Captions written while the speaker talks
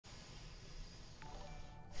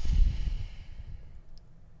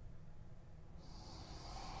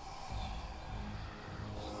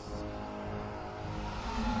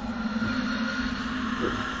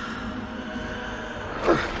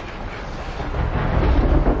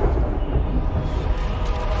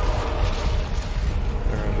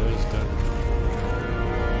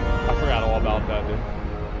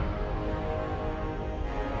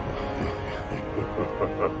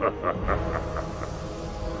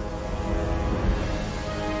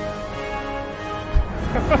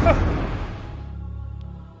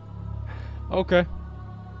Okay.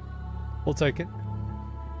 We'll take it.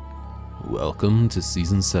 Welcome to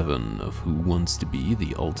Season 7 of Who Wants to Be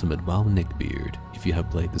the Ultimate WoW Neckbeard. If you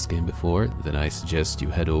have played this game before, then I suggest you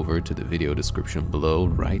head over to the video description below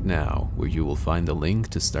right now, where you will find the link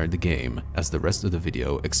to start the game, as the rest of the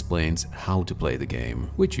video explains how to play the game,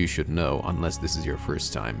 which you should know unless this is your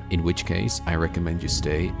first time, in which case I recommend you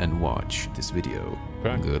stay and watch this video.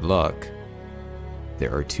 Okay. Good luck!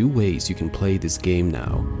 There are two ways you can play this game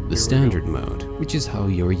now. The standard mode, which is how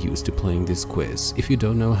you're used to playing this quiz. If you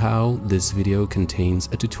don't know how, this video contains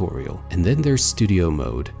a tutorial. And then there's studio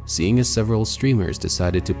mode. Seeing as several streamers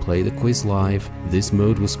decided to play the quiz live, this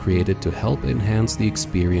mode was created to help enhance the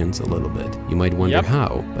experience a little bit. You might wonder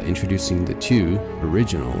how, by introducing the two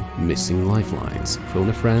original missing lifelines. Phone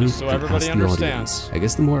a friend Just so and everybody ask the understands. audience. I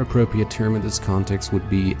guess the more appropriate term in this context would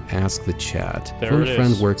be ask the chat. There Phone it a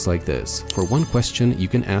friend is. works like this. For one question, you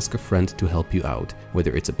can ask a friend to help you out.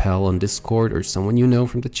 Whether it's a pal on Discord or someone you know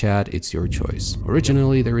from the chat, it's your choice.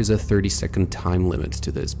 Originally, there is a 30-second time limit to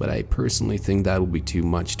this, but I personally think that would be too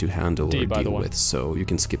much to handle or deal with, so you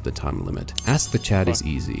can skip the time limit. Ask the chat is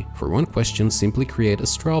easy. For one question, simply create a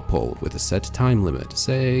straw poll with a set time limit,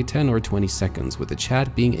 say 10 or 20 seconds, with the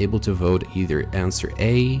chat being able to vote either answer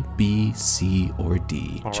A, B, C, or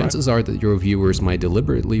D. Chances are that your viewers might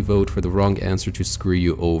deliberately vote for the wrong answer to screw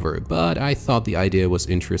you over, but I thought the idea was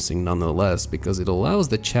interesting nonetheless because it allows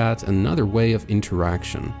the chat another way of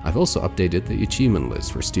interaction. I've also updated the achievement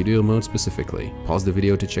list for studio mode specifically. Pause the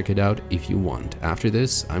video to check it out if you want. After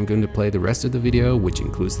this, I'm going to play the rest of the video, which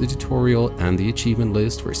includes the tutorial and the achievement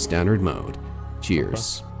list for standard mode.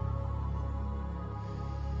 Cheers.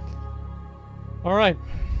 Alright.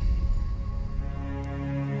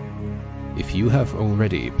 If you have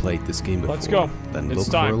already played this game before, Let's go. then It's look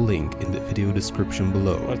time. for a link in the video description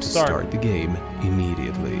below Let's to start. start the game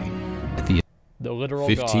immediately. At the The literal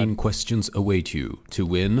 15 god. questions await you. To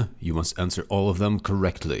win, you must answer all of them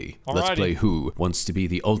correctly. Let's Alrighty. play Who Wants to Be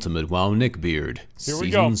the Ultimate WoW Neckbeard. Here we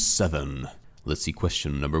go. Season 7. Let's see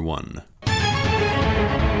question number 1.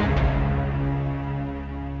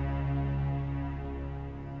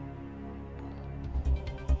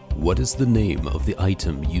 What is the name of the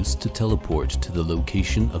item used to teleport to the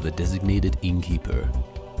location of a designated innkeeper?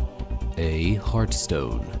 A.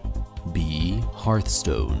 Heartstone. B.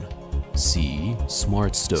 Hearthstone. C.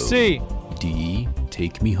 Smartstone. C. D.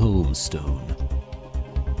 Take Me Home Stone.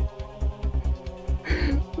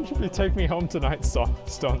 Should be take me home tonight, Stone.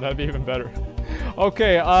 That'd be even better.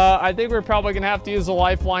 Okay, I think we're probably gonna have to use a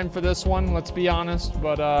lifeline for this one, let's be honest.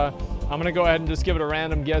 But I'm gonna go ahead and just give it a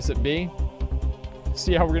random guess at B.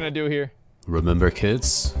 See how we're gonna do here. Remember,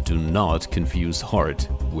 kids, do not confuse heart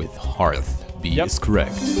with hearth. B Yep. is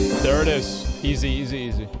correct. There it is. Easy, easy,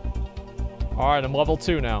 easy. Alright, I'm level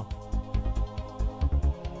 2 now.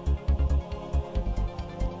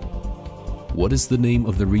 What is the name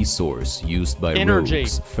of the resource used by Energy.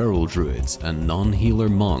 rogues, feral druids, and non-healer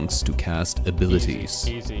monks to cast abilities?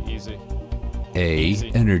 Easy, easy. A.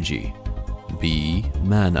 Easy. Energy. B.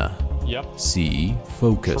 Mana. Yep. C.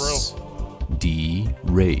 Focus. D.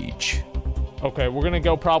 Rage. Okay, we're gonna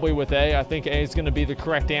go probably with A. I think A is gonna be the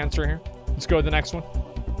correct answer here. Let's go to the next one.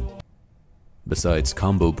 Besides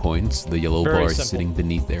combo points, the yellow Very bar simple. sitting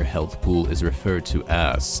beneath their health pool is referred to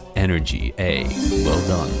as Energy A. Well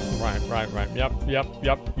done. Right. Yep.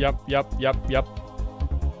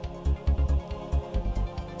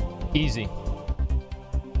 Easy.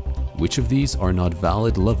 Which of these are not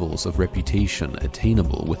valid levels of reputation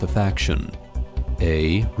attainable with a faction?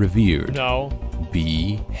 A. Revered. No.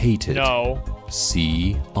 B. Hated. No.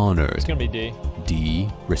 C. Honored. It's gonna be D. D.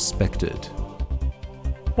 Respected.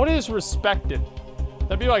 What is respected?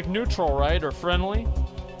 That'd be like neutral, right? Or friendly?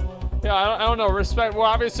 Yeah, I don't know. Respect. We're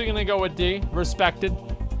obviously gonna go with D. Respected.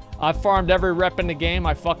 I've farmed every rep in the game.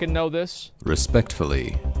 I fucking know this.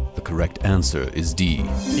 Respectfully, the correct answer is D.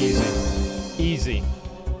 Easy. Easy.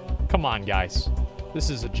 Come on, guys. This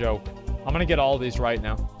is a joke. I'm gonna get all these right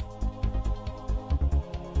now.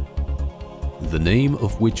 The name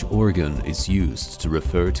of which organ is used to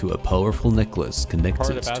refer to a powerful necklace connected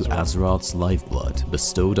Heart of to Azeroth. Azeroth's lifeblood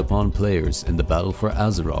bestowed upon players in the Battle for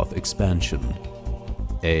Azeroth expansion?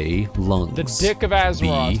 A. Lungs. The dick of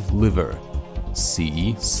Azeroth. B. Liver.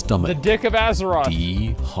 C. Stomach. The dick of Azeroth.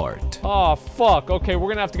 D. Heart. Oh, fuck. Okay, we're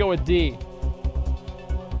gonna have to go with D.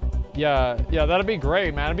 Yeah, that'd be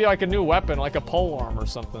great, man. It'd be like a new weapon, like a polearm or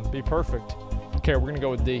something. Be perfect. Okay, we're gonna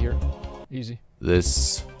go with D here. Easy.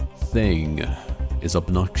 This thing is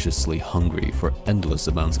obnoxiously hungry for endless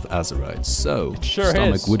amounts of azerites, so sure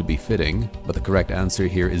stomach is. would be fitting, but the correct answer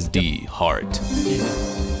here is D. Heart.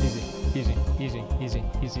 Easy.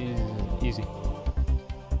 Easy.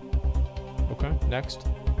 Okay, next.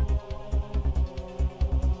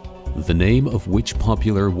 The name of which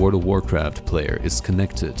popular World of Warcraft player is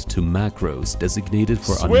connected to macros designated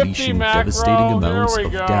for Swifty unleashing macro. devastating amounts There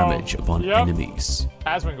we of go. damage upon Yep. enemies?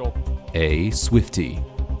 Asmongold. A. Swifty,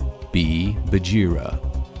 B. Bajira,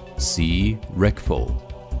 C. Rekful,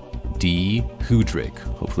 D. Hudrik.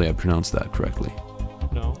 Hopefully I pronounced that correctly.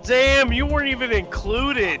 No. Damn, you weren't even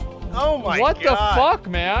included. Oh my god. What the fuck,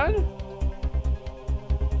 man?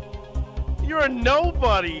 You're a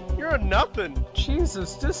nobody. You're a nothing.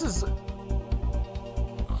 Jesus, this is...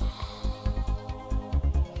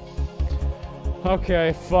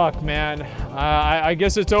 Okay, fuck, man. I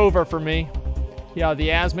guess it's over for me. Yeah, the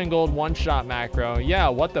Asmongold one-shot macro. Yeah,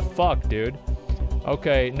 what the fuck, dude?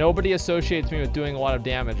 Okay, nobody associates me with doing a lot of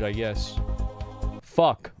damage, I guess.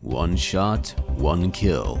 Fuck. One shot, one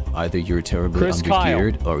kill. Either you're terribly Chris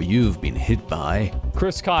undergeared or you've been hit by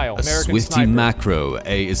Chris Kyle, a American Swifty Sniper. macro.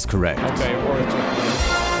 A is correct. Okay, or it's...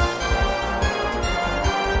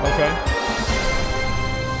 Okay.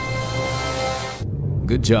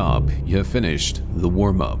 Good job. You have finished the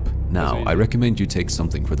warm-up. Now, easy. I recommend you take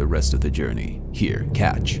something for the rest of the journey. Here,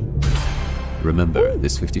 catch. Remember,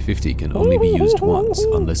 this 50-50 can only be used once,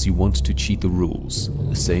 unless you want to cheat the rules.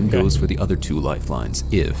 The same goes for the other 2 lifelines,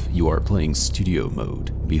 if you are playing studio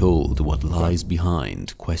mode. Behold what lies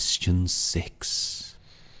behind question 6.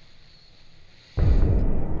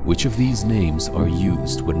 Which of these names are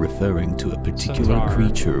used when referring to a particular Centaur.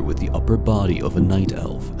 creature with the upper body of a night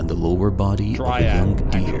elf and the lower body Dryad. of a young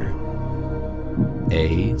deer?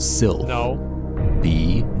 A. Sylph. No.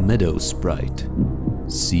 B. Meadow Sprite.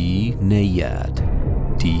 C.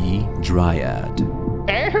 Naiad. D. Dryad.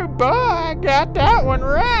 Oh boy, I got that one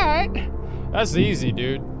right. That's easy,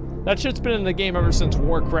 dude. That shit's been in the game ever since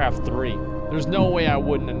Warcraft 3. There's no way I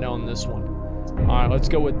wouldn't have known this one. Alright, let's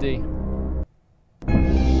go with D.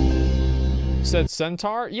 Said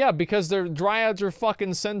centaur? Yeah, because their dryads are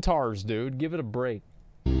fucking centaurs, dude. Give it a break.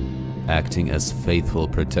 Acting as faithful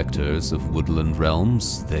protectors of woodland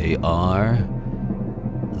realms, they are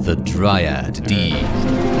the Dryad. D.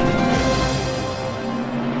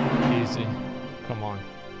 Easy. Come on.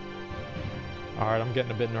 Alright, I'm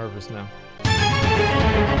getting a bit nervous now.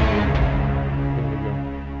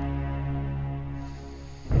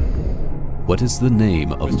 What is the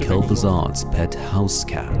name of Mr. Kel'Thuzad's pet house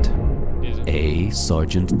cat? Easy. A.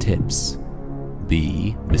 Sergeant Tips.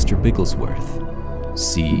 B. Mr. Bigglesworth.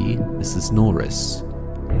 C. Mrs. Norris.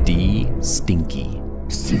 D. Stinky.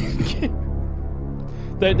 Stinky.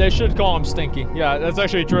 They should call him Stinky. Yeah, that's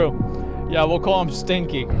actually true. Yeah, we'll call him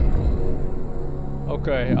Stinky.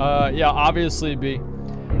 Okay, yeah, obviously B.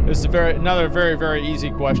 This is another very, very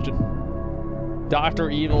easy question.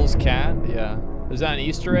 Dr. Evil's cat? Yeah. Is that an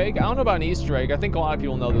Easter egg? I don't know about an Easter egg. I think a lot of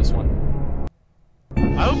people know this one.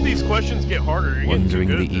 I hope these questions get harder. You're getting too Wandering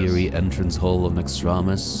good the at this. eerie entrance hall of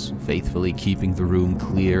Naxxramas, faithfully keeping the room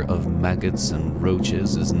clear of maggots and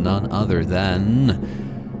roaches is none other than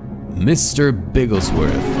Mr.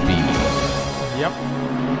 Bigglesworth. B. Yep.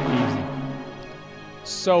 Easy.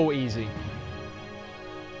 So easy.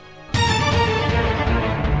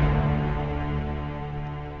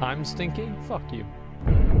 I'm Stinky? Fuck you.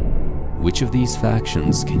 Which of these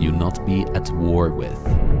factions can you not be at war with?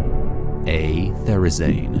 A.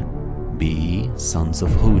 Therizane. B. Sons of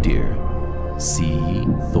Hodir. C.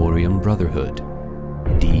 Thorium Brotherhood.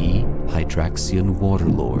 D. Hydraxian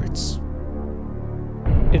Waterlords.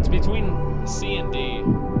 It's between C and D.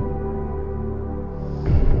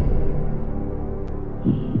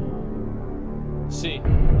 C.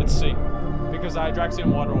 It's C. Because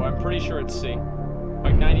Hydraxian Water, I'm pretty sure it's C.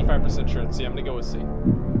 Like 95% sure it's C. I'm gonna go with C.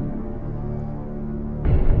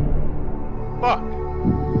 Fuck.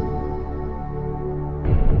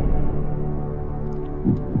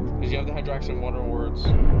 Because you have the Hydraxian Water words.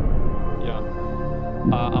 Yeah.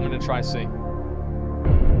 I'm gonna try C.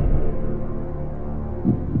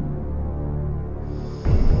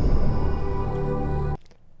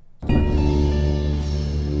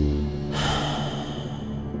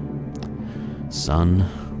 Son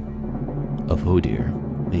of Hodir,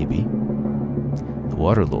 maybe. The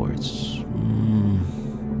Waterlords.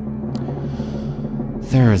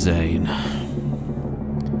 Therizane.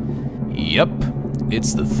 Yep,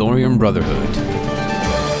 it's the Thorium Brotherhood.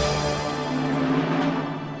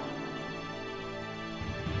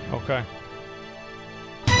 Okay.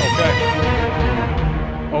 Okay.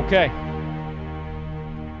 Okay.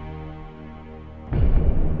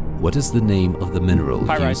 What is the name of the mineral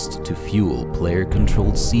Pyrite. used to fuel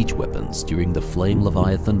player-controlled siege weapons during the Flame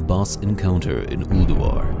Leviathan boss encounter in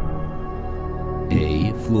Ulduar?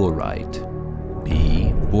 A. Fluorite.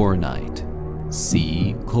 B. Bornite.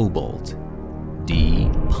 C. Cobalt. D.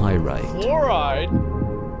 Pyrite. Fluoride?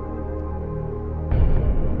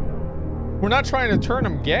 We're not trying to turn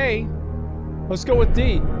him gay. Let's go with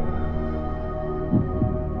D.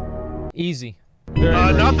 Easy.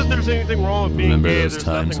 Not that there's anything wrong with being Remember gay. those There's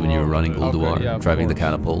times nothing when you were wrong running with it. Ulduar, Okay, yeah, of driving the course.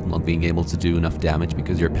 catapult, not being able to do enough damage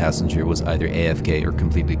because your passenger was either AFK or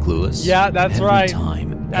completely clueless? Yeah, that's right.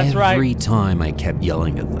 Every time I kept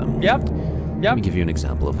yelling at them. Yep. Let Yep. me give you an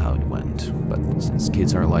example of how it went, but since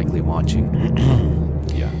kids are likely watching,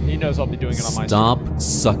 Yeah, he knows I'll be doing it on my stop,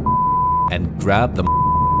 suck, and grab the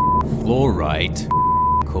fluorite.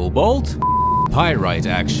 Cobalt? Pyrite,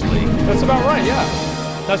 actually. That's about right, yeah.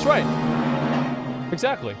 That's right.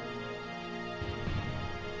 Exactly.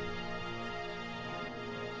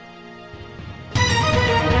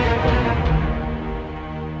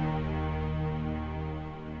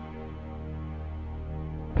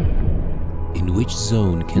 In which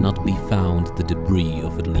zone cannot be found the debris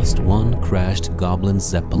of at least one crashed Goblin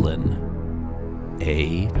Zeppelin?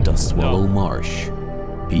 A. Dustwallow No. Marsh.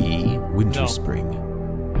 B. Winter No. Spring.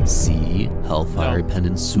 C. Hellfire No.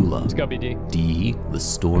 Peninsula. It's gotta be D. D. The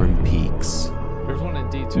Storm Peaks. There's one in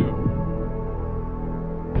D too.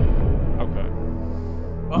 Okay.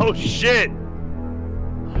 Oh shit!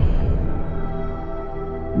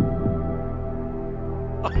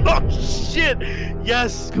 Oh shit!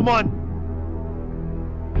 Yes, come on.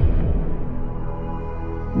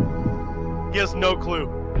 He has no clue.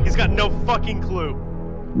 He's got no fucking clue.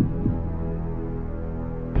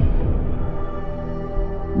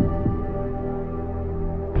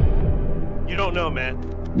 You don't know, man.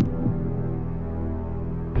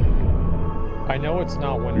 I know it's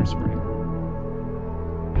not Winter Spring.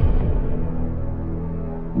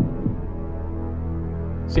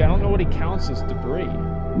 See, I don't know what he counts as debris.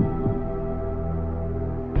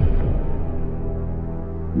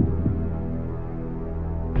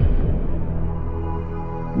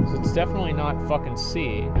 So it's definitely not fucking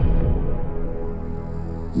C.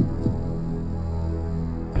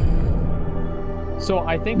 So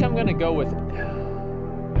I think I'm gonna go with...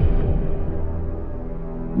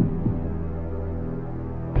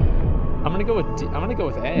 I'm gonna go with D. I'm gonna go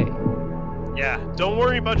with A. Yeah, don't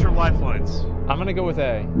worry about your lifelines. I'm gonna go with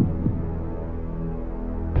A.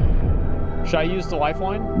 Should I use the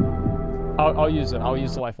lifeline? I'll use it. I'll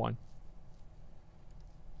use the lifeline.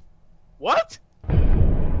 What?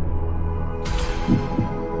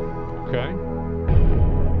 Okay.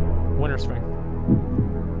 Winter Spring.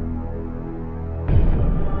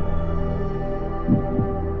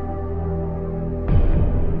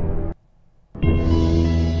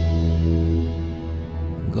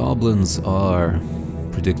 Goblins are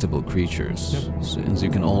predictable creatures, since you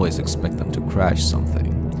can always expect them to crash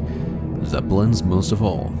something. Zeppelins most of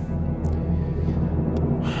all.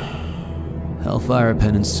 Hellfire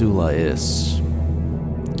Peninsula is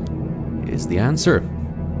the answer,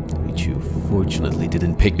 which you fortunately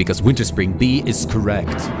didn't pick because Winter Spring B is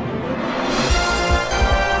correct.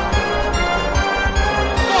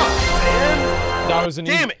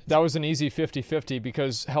 Damn it! That was an easy 50-50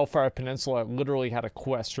 because Hellfire Peninsula literally had a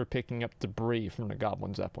quest for picking up debris from the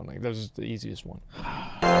Goblin Zeppelin. Like, that was the easiest one.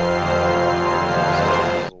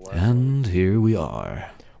 And here we are.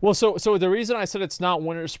 Well, so the reason I said it's not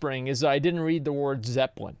Winter Spring is that I didn't read the word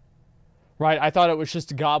Zeppelin. Right? I thought it was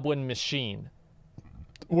just a Goblin machine.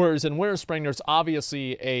 Whereas in Winter Spring, there's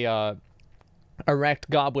obviously a erect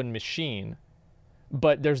Goblin machine,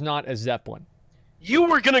 but there's not a Zeppelin. You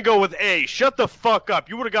were gonna go with A. Shut the fuck up.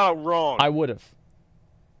 You would have got it wrong. I would have.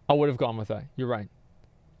 I would have gone with A. You're right.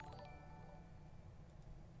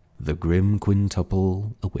 The Grim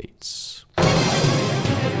Quintuple awaits.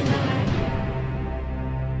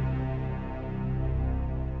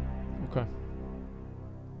 Okay.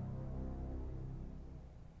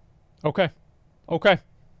 Okay. Okay.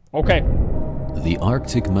 Okay. The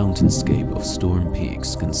Arctic mountainscape of Storm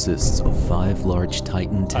Peaks consists of 5 large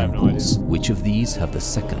Titan I have no temples. Which of these have the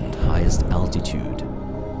second highest altitude?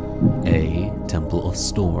 A. Temple of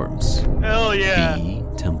Storms. Hell yeah. B.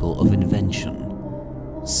 Temple of Invention.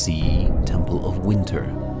 C. Temple of Winter.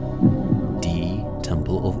 D.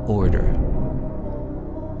 Temple of Order.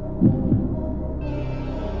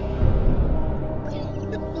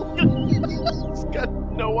 He's got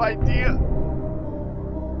no idea.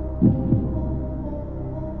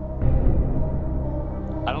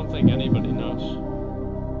 I don't think anybody knows.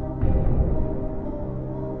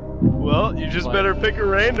 Well, you just Like- better pick a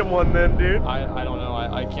random one then, dude. I don't know.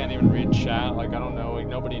 I can't even read chat. Like, I don't know. Like,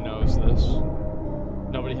 nobody knows this.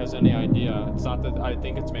 Nobody has any idea. It's not that. I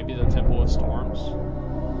think it's maybe the Temple of Storms.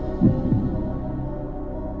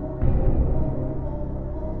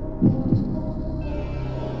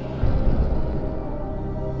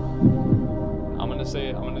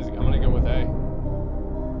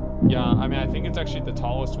 actually the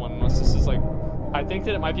tallest one, unless this is like... I think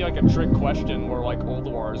that it might be like a trick question where like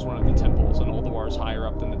Ulduar is one of the temples, and Ulduar is higher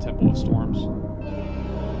up than the Temple of Storms.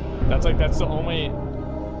 That's the only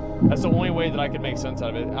way that I could make sense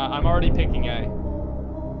out of it. I'm already picking A.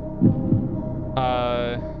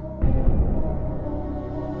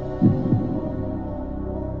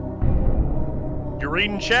 You're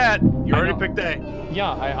reading chat. You already picked A.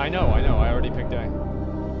 Yeah, I know. I already picked A.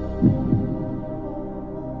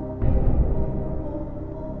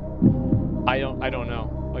 I don't know.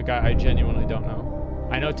 Like, I genuinely don't know.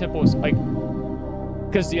 I know Temple is, like...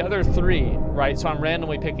 Because the other 3, right? So I'm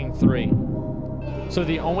randomly picking 3. So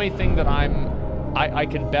the only thing that I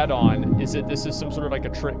can bet on is that this is some sort of like a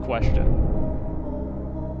trick question.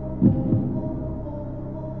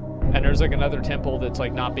 And there's like another temple that's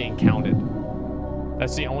like not being counted.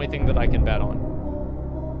 That's the only thing that I can bet on.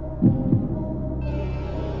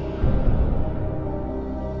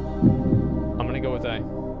 I'm gonna go with A.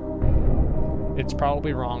 It's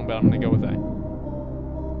probably wrong, but I'm gonna go with A.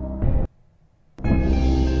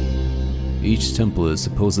 Each temple is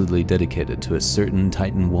supposedly dedicated to a certain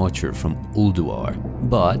Titan Watcher from Ulduar,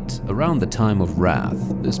 but around the time of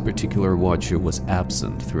Wrath, this particular Watcher was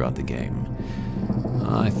absent throughout the game.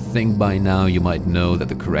 I think by now you might know that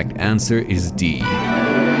the correct answer is D.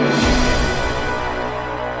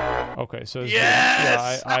 Okay, so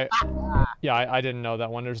yes! I didn't know that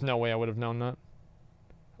one. There's no way I would have known that.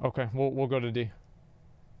 Okay, we'll go to D.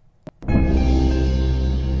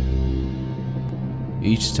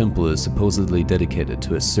 Each temple is supposedly dedicated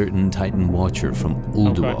to a certain Titan Watcher from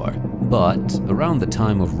Ulduar, but around the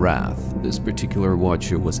time of Wrath, this particular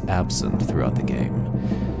Watcher was absent throughout the game.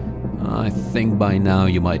 I think by now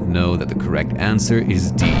you might know that the correct answer is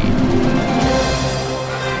D.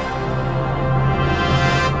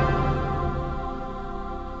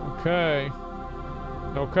 Okay.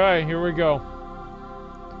 Okay, here we go.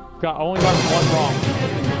 Only got one wrong.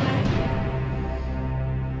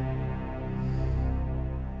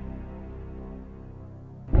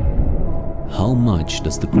 How much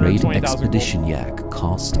does the Great Expedition Yak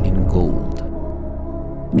cost in gold?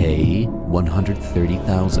 A.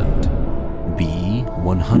 130,000. B.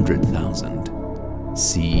 100,000.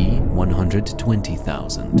 C.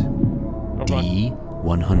 120,000. D.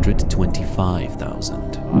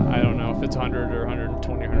 125,000. I don't know if it's 100 or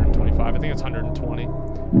 120 or 125. I think it's 120.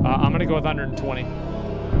 I'm gonna go with 120.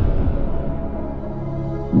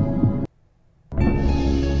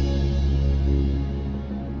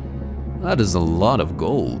 That is a lot of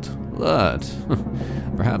gold, but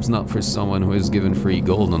perhaps not for someone who is given free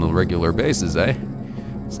gold on a regular basis, eh?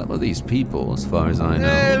 Some of these people, as far as I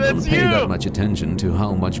know, don't pay that much attention to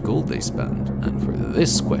how much gold they spend. And for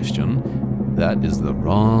this question, that is the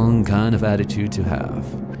wrong kind of attitude to have.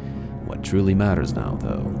 What truly matters now,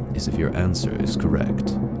 though, is if your answer is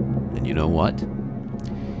correct. And you know what?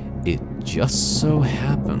 It just so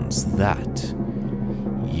happens that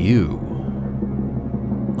you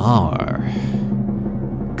are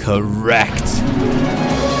correct.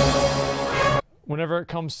 Whenever it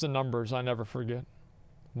comes to numbers, I never forget.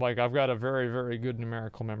 Like, I've got a very, very good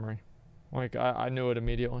numerical memory. Like, I knew it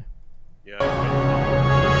immediately. Yeah.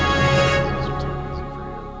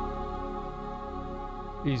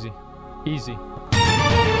 Easy. Easy.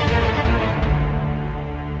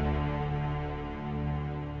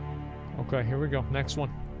 Okay, here we go. Next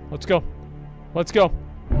one. Let's go. Let's go.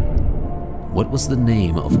 What was the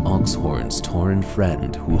name of Oxhorn's Tauren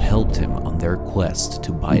friend who helped him on their quest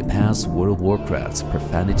to bypass World of Warcraft's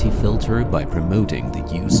profanity filter by promoting the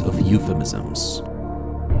use of euphemisms?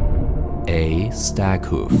 A.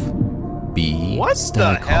 Staghoof. B. What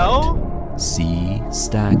the hell? C.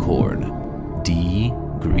 Staghorn. D.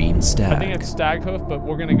 Green Stag. I think it's Staghoof, but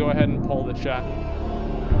we're gonna go ahead and pull the chat.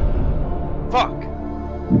 Fuck.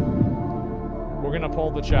 We're gonna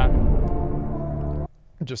pull the chat.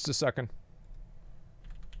 Just a second.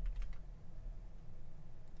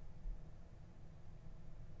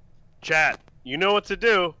 Chat, you know what to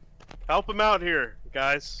do. Help him out here,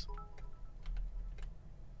 guys.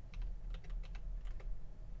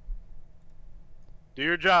 Do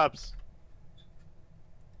your jobs.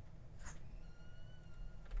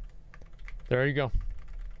 There you go.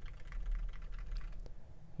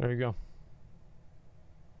 There you go.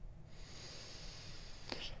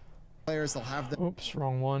 Players, they'll have the... Oops,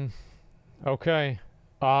 wrong one. Okay.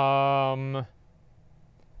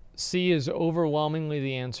 C is overwhelmingly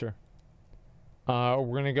the answer.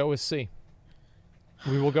 We're gonna go with C.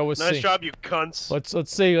 We will go with C. Nice job, you cunts. Let's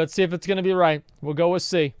see. Let's see if it's gonna be right. We'll go with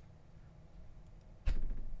C.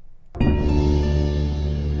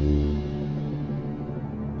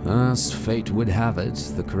 As fate would have it,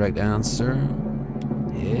 the correct answer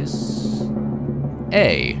is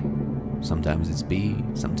A. Sometimes it's B,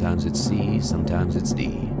 sometimes it's C, sometimes it's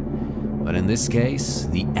D. But in this case,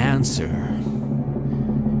 the answer...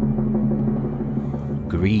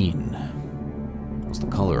 green was the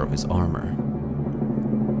color of his armor.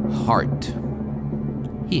 Heart.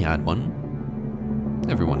 He had one.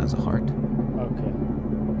 Everyone has a heart. Okay.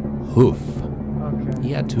 Hoof. Okay.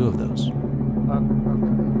 He had 2 of those.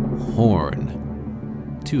 Okay.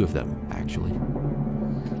 Horn. 2 of them, actually.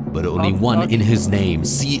 But only one okay. in his name.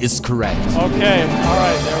 C is correct. Okay,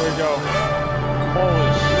 alright, there we go.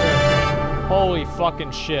 Holy shit. Holy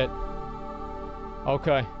fucking shit.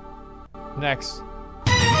 Okay. Next.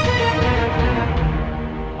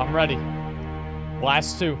 I'm ready.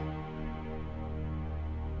 Last 2.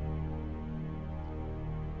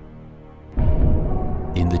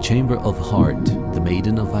 In the Chamber of Heart, the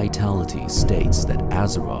Maiden of Vitality states that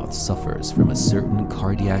Azeroth suffers from a certain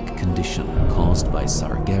cardiac condition caused by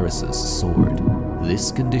Sargeras' sword.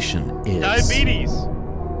 This condition is... Diabetes!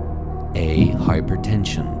 A.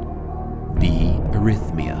 Hypertension. B.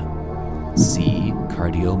 Arrhythmia. C.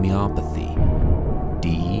 Cardiomyopathy.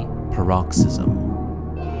 D. Paroxysm.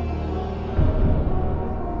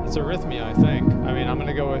 It's arrhythmia, I think. I mean, I'm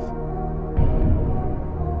gonna go with...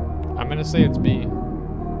 I'm gonna say it's B.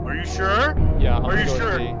 Are you sure? Yeah, I'm Are gonna you go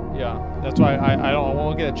sure? with B. Yeah, that's why I won't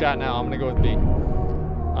look at the chat now. I'm gonna go with B.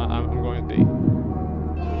 I'm going with B.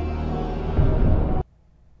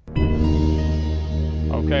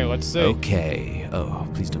 Okay, let's see. Okay. Oh,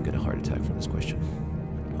 please don't get a heart attack from this question.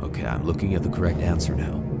 Okay, I'm looking at the correct answer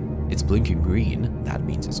now. It's blinking green. That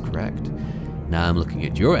means it's correct. Now I'm looking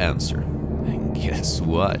at your answer. And guess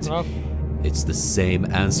what? Oh. It's the same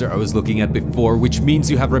answer I was looking at before, which means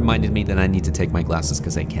you have reminded me that I need to take my glasses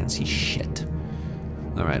because I can't see shit.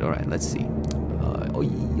 Alright, let's see.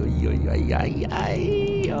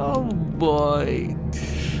 Oh boy.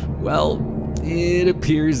 Well, it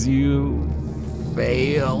appears you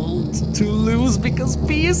failed to lose because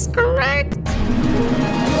B is correct. Oh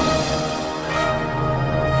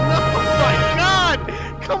my god!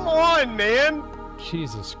 Come on, man!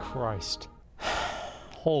 Jesus Christ.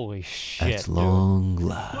 Holy shit. At long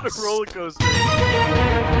last. What a roller coaster.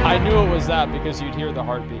 I knew it was that because you'd hear the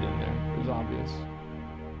heartbeat in there. It was obvious.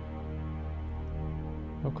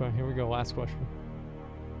 Okay, here we go. Last question.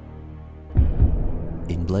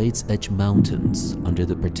 In Blade's Edge Mountains, under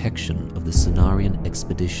the protection of the Cenarian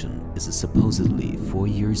expedition, is a supposedly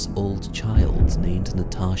 4-year-old child named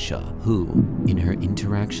Natasha, who, in her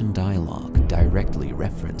interaction dialogue, directly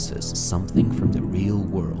references something from the real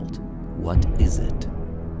world. What is it?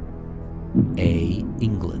 A.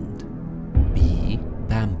 England. B.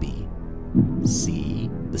 Bambi. C.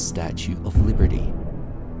 The Statue of Liberty.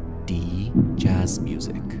 D. Jazz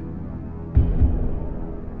music.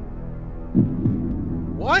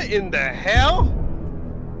 What in the hell?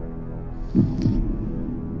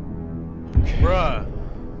 Bruh.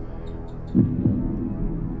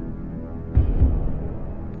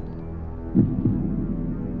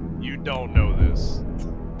 You don't know this.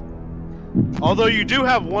 Although you do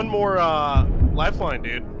have one more lifeline,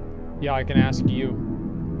 dude. Yeah, I can ask you.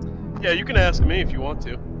 Yeah, you can ask me if you want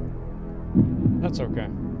to. That's okay.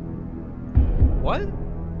 What?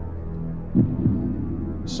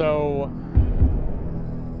 So...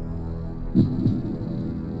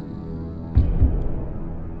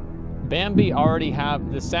 Bambi already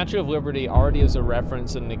have... The Statue of Liberty already is a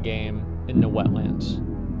reference in the game in the wetlands.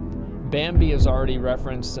 Bambi is already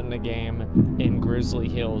referenced in the game in Grizzly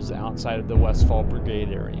Hills outside of the Westfall Brigade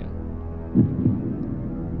area.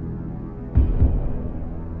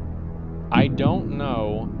 I don't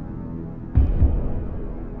know.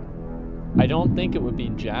 I don't think it would be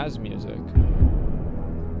jazz music.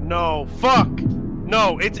 No, fuck.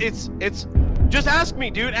 No, it's just ask me,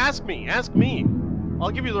 dude. Ask me.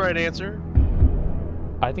 I'll give you the right answer.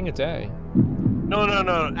 I think it's A.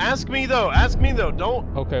 No. Ask me though.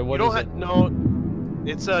 Don't. Okay, what is it? No,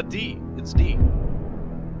 it's D. It's D.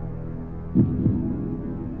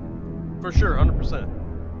 For sure, 100%.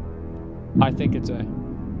 I think it's A.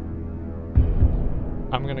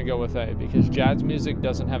 I'm gonna go with A because jazz music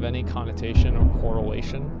doesn't have any connotation or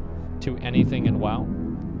correlation to anything in WoW,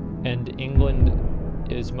 and England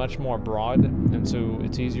is much more broad, and so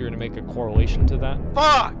it's easier to make a correlation to that.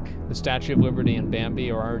 Fuck! The Statue of Liberty and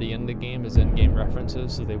Bambi are already in the game as in-game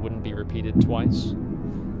references, so they wouldn't be repeated twice.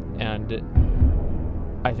 And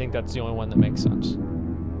I think that's the only one that makes sense.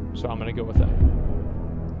 So I'm gonna go with that.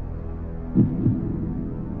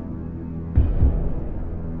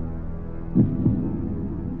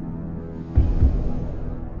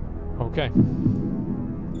 Okay.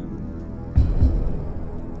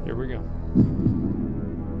 Here we go.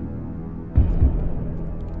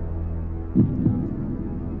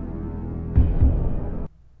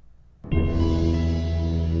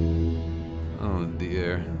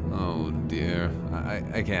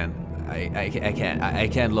 I can't. I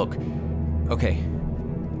can't look. Okay.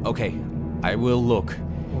 Okay. I will look.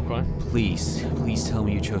 Okay. Please tell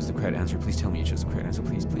me you chose the correct answer. Please tell me you chose the correct answer.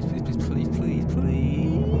 Please.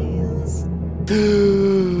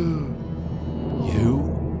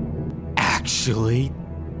 You actually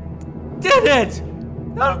did it!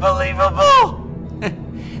 Unbelievable!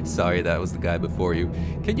 Sorry, that was the guy before you.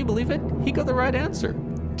 Can you believe it? He got the right answer.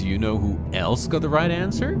 Do you know who else got the right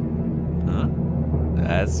answer? Huh?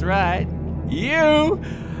 That's right. You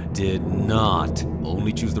did not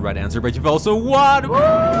only choose the right answer, but you've also won! Woo!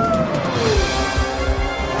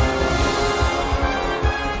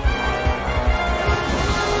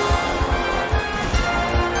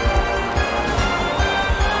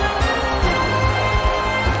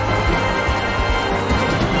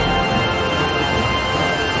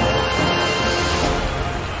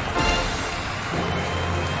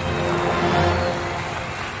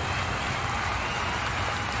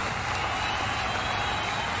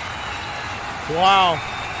 Wow.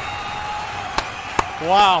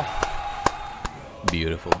 Wow.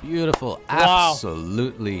 Beautiful, beautiful,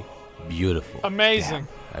 absolutely beautiful. Amazing.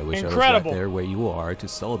 Damn. I wish Incredible. I was right there where you are to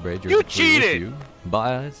celebrate your You victory with cheated! you,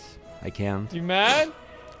 but I can't. You mad?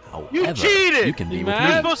 However, You cheated! you can be You with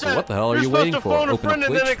mad? me. So what the hell are you waiting for? phone a Open friend up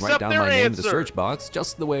and then Twitch, write accept down their my name in the answer. search box,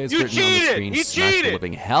 just the way it's You written on the cheated! screen. He Smash the cheated!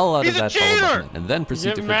 living hell out He's of a that follow cheater! button, and then proceed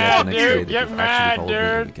Get to mad, forget the next day dude. that Get you've mad, actually followed me,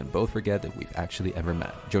 and dude. we can both forget that we've actually ever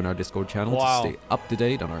met. Join our Discord channel Wow. to stay up to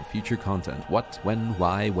date on our future content. What, when,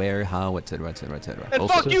 why, where, how, etc., etc., etc. And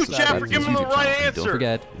Also, fuck you, subscribe chat, to for this giving me the YouTube right channel, and don't answer.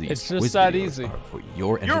 forget, these It's just quiz that videos easy. are for your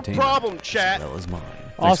Your entertainment, problem, chat. as well as mine.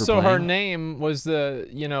 Thanks for Also, her playing. name was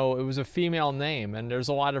it was a female name, and there's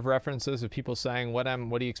a lot of references of people saying, "What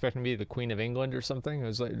do you expect me to be, the Queen of England or something?" It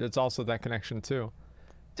was like, it's also that connection too.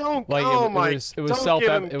 Don't. Like, oh it my. was don't self-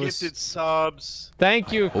 give him it was- gifted subs.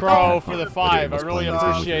 Thank you, Hope you Crow, had for fun, the whether it 5. I was really playing the game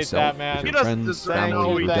with appreciate yourself, that, man. with He your doesn't friends, deserve family,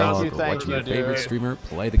 no, he your doesn't. dog, or Thank watching you, your favorite dude. streamer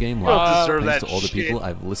play the game You don't live. deserve Thanks that to all the people shit.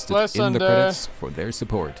 I've listed Listen, in the dude. credits for their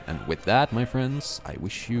support. And with that, my friends, I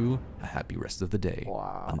wish you a happy rest of the day.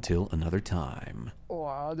 Wow. Until another time.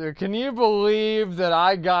 Wow, dude, can you believe that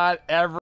I got every